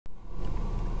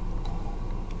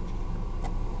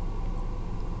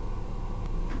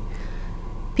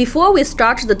Before we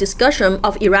start the discussion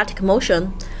of erratic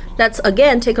motion, let's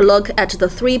again take a look at the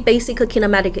three basic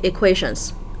kinematic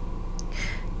equations.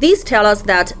 These tell us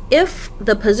that if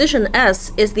the position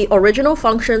s is the original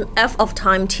function f of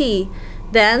time t,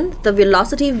 then the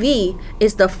velocity v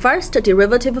is the first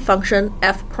derivative function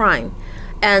f prime,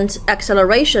 and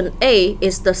acceleration a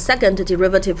is the second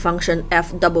derivative function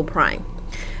f double prime.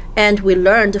 And we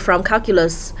learned from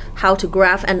calculus how to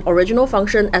graph an original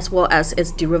function as well as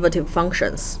its derivative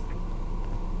functions.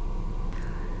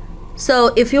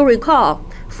 So if you recall,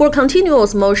 for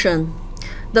continuous motion,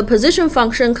 the position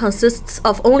function consists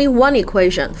of only one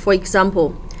equation. For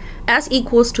example, s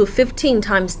equals to 15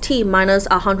 times t minus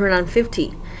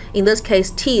 150. In this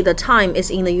case, t, the time,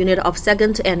 is in the unit of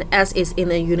second and s is in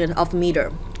the unit of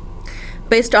meter.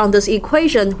 Based on this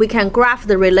equation, we can graph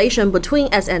the relation between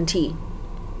s and t.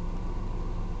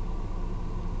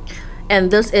 And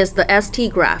this is the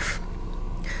st graph.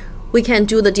 We can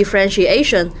do the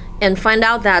differentiation and find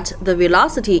out that the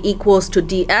velocity equals to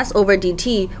ds over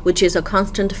dt, which is a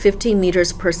constant 15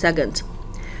 meters per second.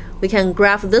 We can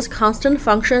graph this constant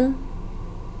function,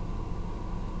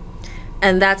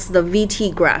 and that's the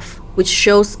vt graph, which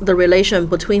shows the relation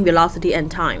between velocity and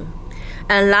time.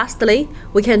 And lastly,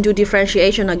 we can do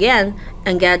differentiation again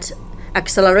and get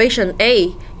acceleration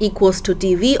a equals to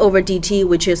dv over dt,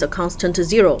 which is a constant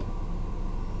 0.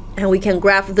 And we can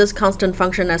graph this constant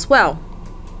function as well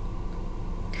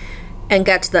and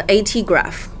get the at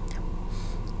graph,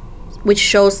 which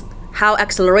shows how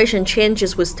acceleration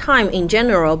changes with time in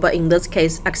general, but in this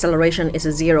case, acceleration is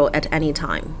 0 at any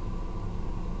time.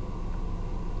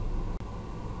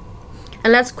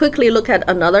 And let's quickly look at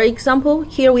another example.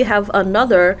 Here we have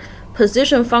another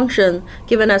position function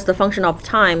given as the function of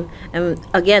time. And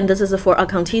again, this is for a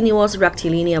continuous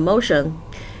rectilinear motion.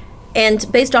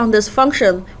 And based on this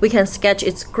function, we can sketch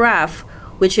its graph,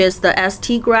 which is the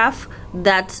st graph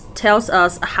that tells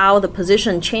us how the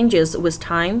position changes with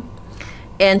time.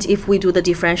 And if we do the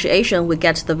differentiation, we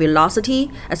get the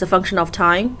velocity as a function of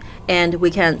time, and we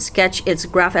can sketch its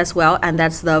graph as well, and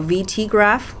that's the vt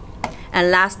graph.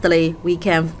 And lastly, we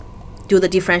can do the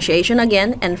differentiation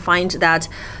again and find that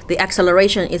the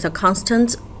acceleration is a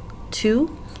constant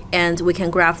 2, and we can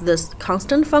graph this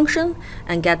constant function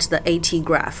and get the at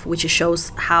graph, which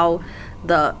shows how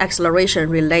the acceleration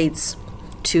relates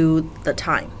to the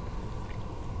time.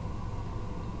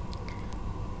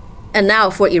 And now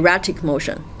for erratic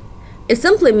motion. It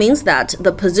simply means that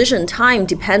the position-time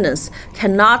dependence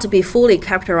cannot be fully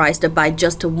characterized by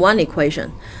just one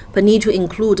equation, but need to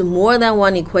include more than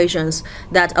one equations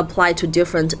that apply to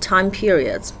different time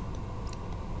periods.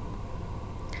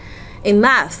 In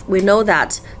math, we know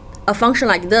that a function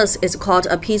like this is called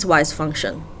a piecewise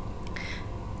function.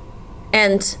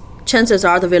 And chances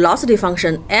are the velocity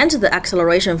function and the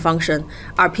acceleration function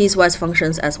are piecewise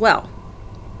functions as well.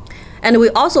 And we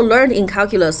also learned in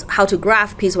calculus how to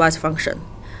graph piecewise function.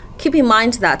 Keep in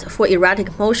mind that for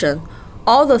erratic motion,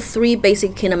 all the three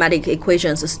basic kinematic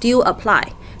equations still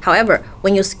apply. However,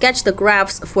 when you sketch the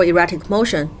graphs for erratic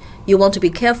motion, you want to be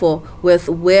careful with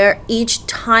where each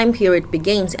time period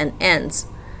begins and ends.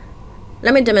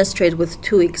 Let me demonstrate with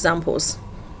two examples.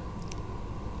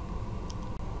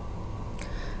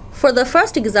 For the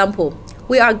first example,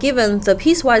 we are given the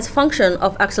piecewise function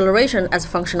of acceleration as a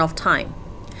function of time.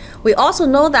 We also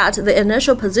know that the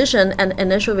initial position and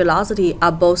initial velocity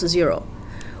are both 0.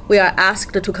 We are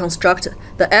asked to construct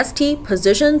the st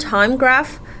position time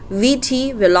graph,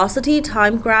 vt velocity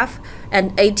time graph,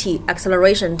 and at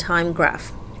acceleration time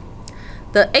graph.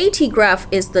 The at graph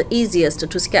is the easiest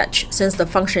to sketch since the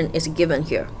function is given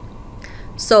here.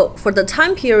 So for the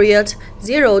time period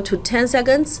 0 to 10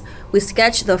 seconds, we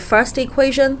sketch the first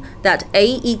equation that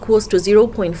a equals to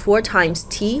 0.4 times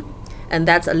t, and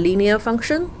that's a linear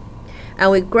function.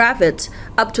 And we graph it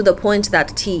up to the point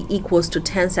that t equals to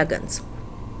 10 seconds.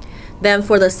 Then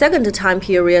for the second time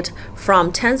period,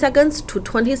 from 10 seconds to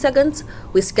 20 seconds,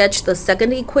 we sketch the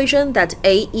second equation that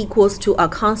a equals to a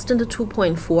constant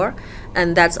 2.4,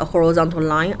 and that's a horizontal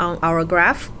line on our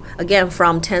graph, again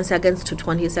from 10 seconds to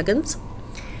 20 seconds.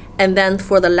 And then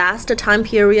for the last time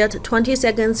period, 20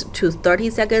 seconds to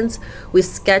 30 seconds, we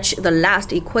sketch the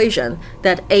last equation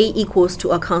that a equals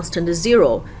to a constant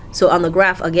 0. So on the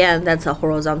graph, again, that's a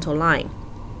horizontal line.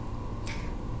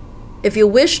 If you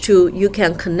wish to, you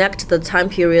can connect the time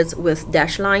periods with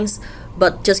dashed lines,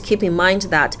 but just keep in mind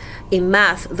that in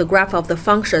math, the graph of the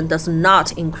function does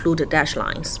not include dashed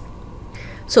lines.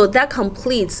 So that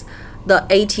completes the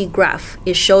at graph.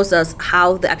 It shows us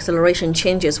how the acceleration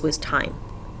changes with time.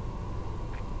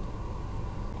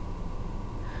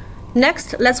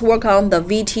 Next, let's work on the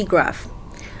vt graph.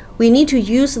 we need to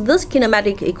use this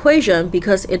kinematic equation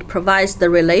because it provides the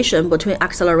relation between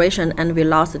acceleration and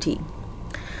velocity.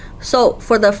 So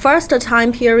for the first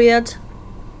time period,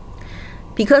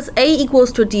 because a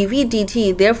equals to dv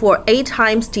dt, therefore a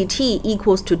times dt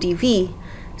equals to dv,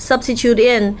 substitute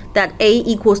in that a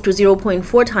equals to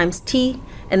 0.4 times t,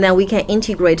 and then we can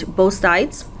integrate both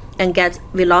sides and get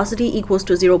velocity equals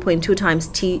to 0.2 times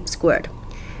t squared.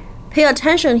 Pay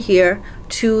attention here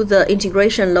to the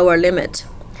integration lower limit.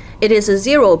 It is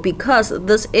 0 because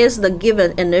this is the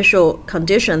given initial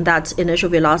condition that initial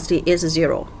velocity is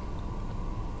 0.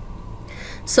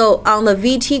 So on the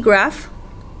vt graph,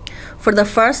 for the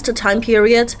first time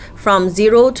period from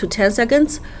 0 to 10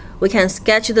 seconds, we can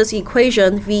sketch this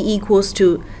equation v equals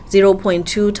to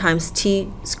 0.2 times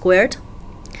t squared.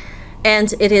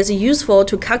 And it is useful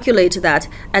to calculate that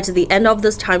at the end of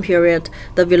this time period,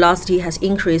 the velocity has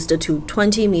increased to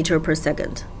 20 meters per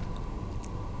second.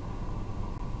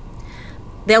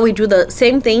 Then we do the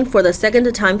same thing for the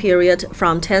second time period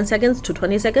from 10 seconds to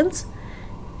 20 seconds.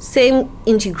 Same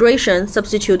integration,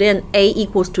 substitute in a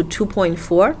equals to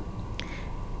 2.4.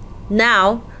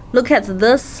 Now, look at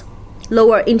this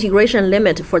lower integration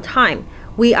limit for time.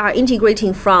 We are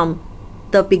integrating from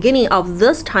the beginning of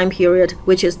this time period,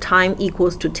 which is time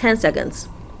equals to 10 seconds.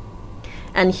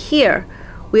 And here,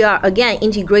 we are again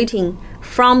integrating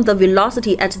from the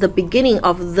velocity at the beginning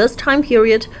of this time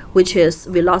period, which is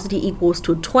velocity equals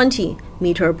to 20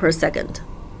 meters per second.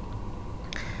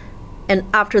 And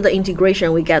after the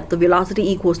integration, we get the velocity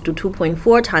equals to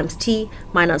 2.4 times t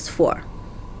minus 4.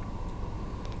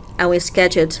 And we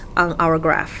sketch it on our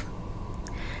graph.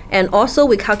 And also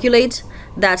we calculate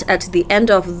that at the end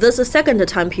of this second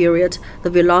time period, the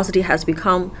velocity has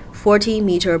become 40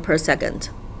 meters per second.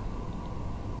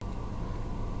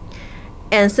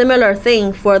 And similar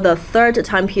thing for the third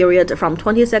time period from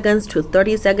 20 seconds to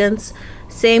 30 seconds,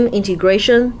 same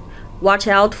integration. Watch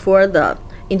out for the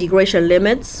integration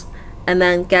limits, and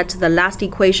then get the last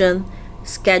equation,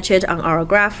 sketch it on our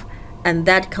graph, and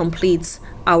that completes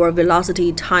our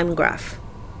velocity time graph.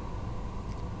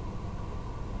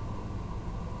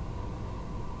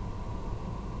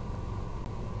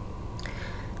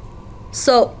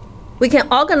 So we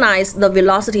can organize the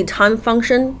velocity time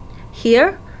function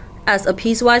here as a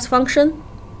piecewise function.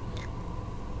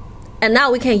 And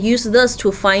now we can use this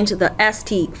to find the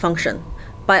st function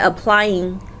by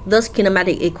applying this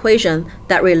kinematic equation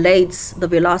that relates the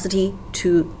velocity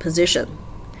to position.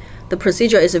 The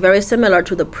procedure is very similar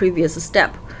to the previous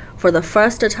step. For the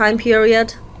first time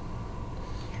period,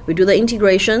 we do the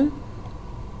integration,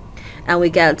 and we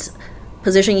get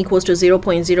position equals to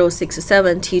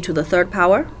 0.067 t to the third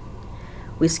power.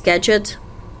 We sketch it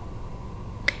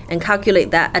and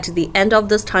calculate that at the end of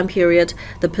this time period,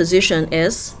 the position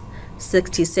is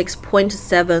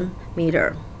 66.7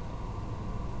 meters.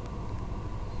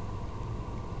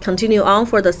 Continue on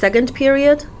for the second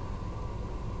period.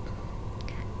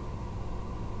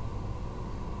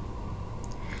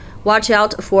 Watch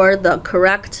out for the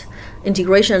correct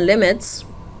integration limits,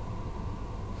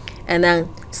 and then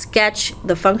sketch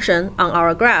the function on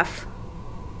our graph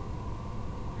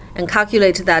and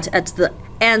calculate that at the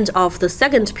end of the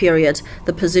second period,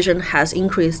 the position has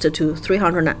increased to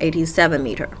 387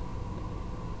 meters.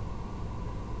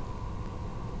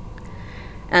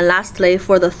 And lastly,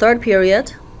 for the third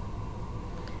period,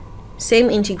 same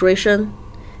integration.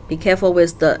 Be careful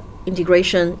with the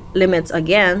integration limits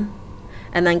again,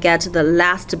 and then get the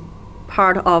last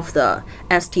part of the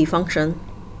st function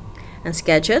and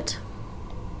sketch it.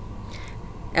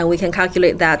 And we can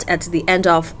calculate that at the end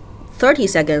of 30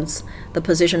 seconds, the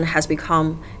position has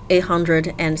become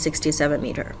 867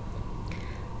 meters.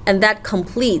 And that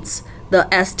completes the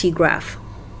st graph.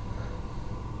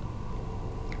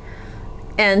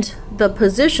 And the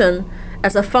position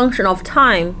as a function of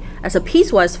time, as a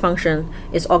piecewise function,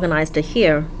 is organized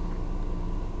here.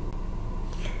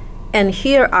 And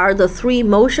here are the three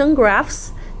motion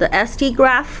graphs, the st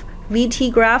graph,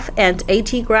 vt graph, and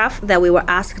at graph that we were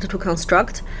asked to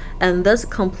construct, and this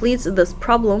completes this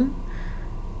problem.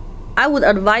 I would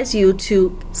advise you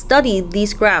to study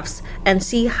these graphs and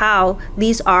see how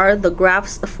these are the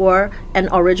graphs for an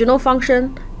original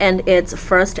function and its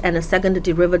first and second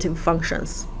derivative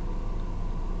functions.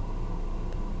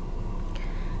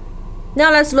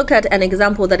 Now let's look at an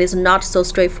example that is not so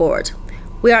straightforward.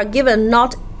 We are given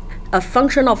not a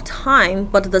function of time,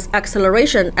 but this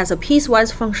acceleration as a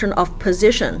piecewise function of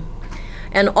position.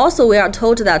 And also we are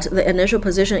told that the initial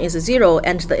position is 0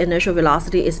 and the initial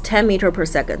velocity is 10 meters per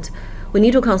second. We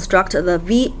need to construct the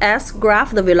vs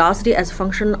graph, the velocity as a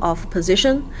function of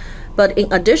position. But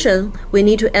in addition, we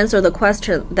need to answer the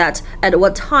question that at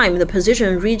what time the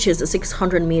position reaches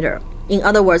 600 meters. In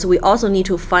other words, we also need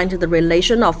to find the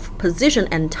relation of position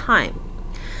and time.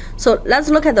 So let's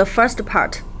look at the first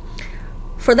part.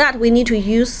 For that, we need to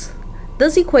use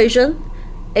this equation,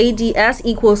 ADS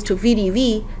equals to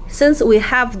VdV, since we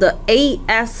have the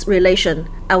AS relation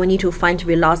and we need to find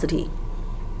velocity.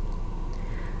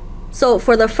 So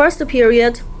for the first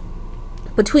period,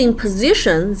 between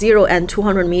position 0 and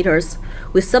 200 meters,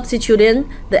 we substitute in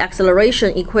the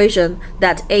acceleration equation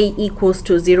that A equals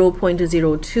to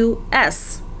 0.02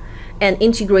 s and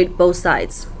integrate both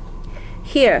sides.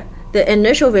 Here, the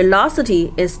initial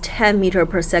velocity is 10 meters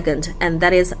per second, and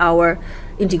that is our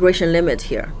integration limit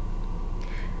here.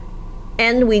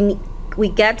 And we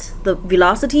get the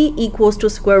velocity equals to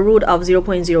square root of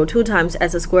 0.02 times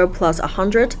s squared plus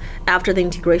 100 after the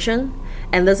integration.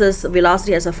 And this is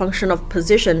velocity as a function of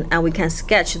position, and we can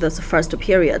sketch this first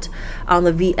period on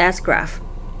the VS graph.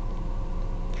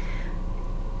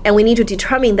 And we need to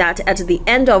determine that at the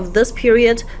end of this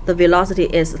period, the velocity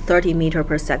is 30 meters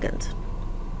per second.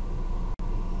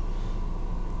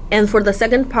 And for the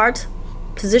second part,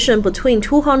 position between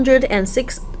 200 and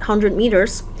 600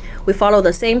 meters, we follow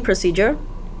the same procedure.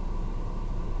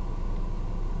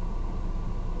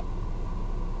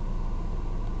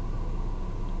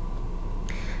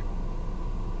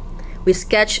 We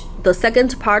sketch the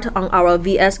second part on our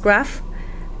VS graph,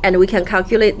 and we can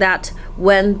calculate that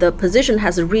when the position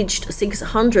has reached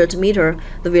 600 meters,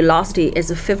 the velocity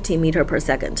is 50 meters per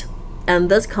second. And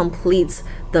this completes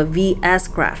the VS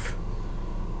graph.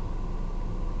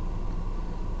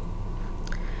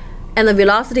 And the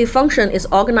velocity function is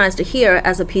organized here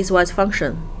as a piecewise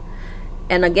function.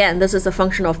 And again, this is a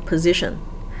function of position.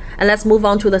 And let's move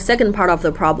on to the second part of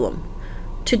the problem.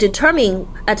 To determine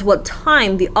at what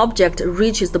time the object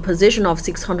reaches the position of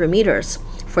 600 meters,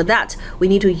 for that, we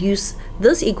need to use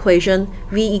this equation,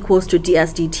 V equals to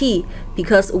ds dt,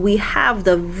 because we have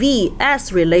the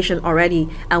Vs relation already,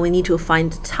 and we need to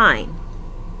find time.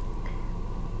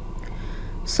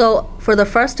 So for the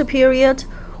first period,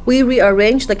 we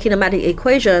rearrange the kinematic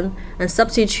equation and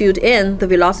substitute in the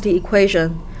velocity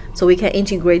equation so we can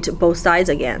integrate both sides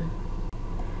again.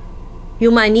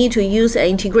 You might need to use an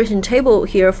integration table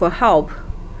here for help,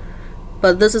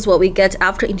 but this is what we get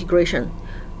after integration.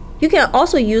 You can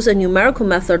also use a numerical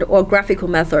method or graphical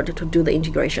method to do the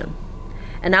integration.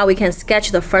 And now we can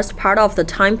sketch the first part of the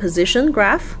time position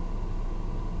graph.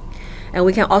 And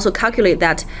we can also calculate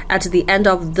that at the end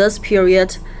of this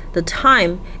period, the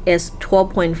time is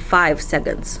 12.5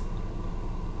 seconds.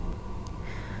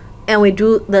 And we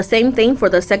do the same thing for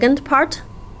the second part.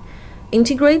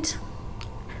 Integrate.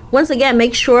 Once again,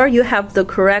 make sure you have the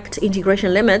correct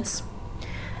integration limits.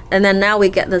 And then now we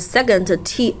get the second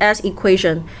TS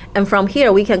equation. And from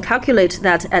here, we can calculate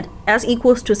that at S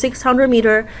equals to 600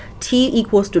 meters, T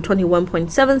equals to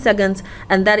 21.7 seconds.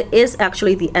 And that is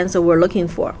actually the answer we're looking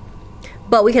for.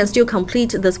 But we can still complete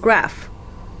this graph.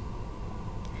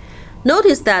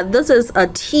 Notice that this is a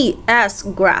TS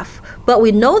graph, but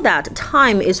we know that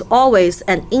time is always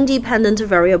an independent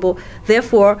variable.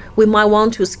 Therefore, we might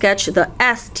want to sketch the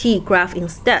ST graph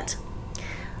instead.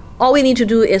 All we need to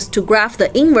do is to graph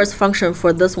the inverse function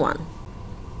for this one.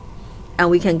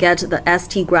 And we can get the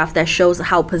ST graph that shows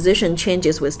how position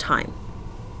changes with time.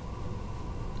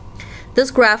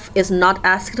 This graph is not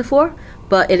asked for,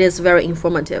 but it is very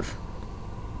informative.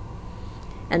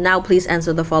 And now please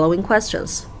answer the following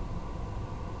questions.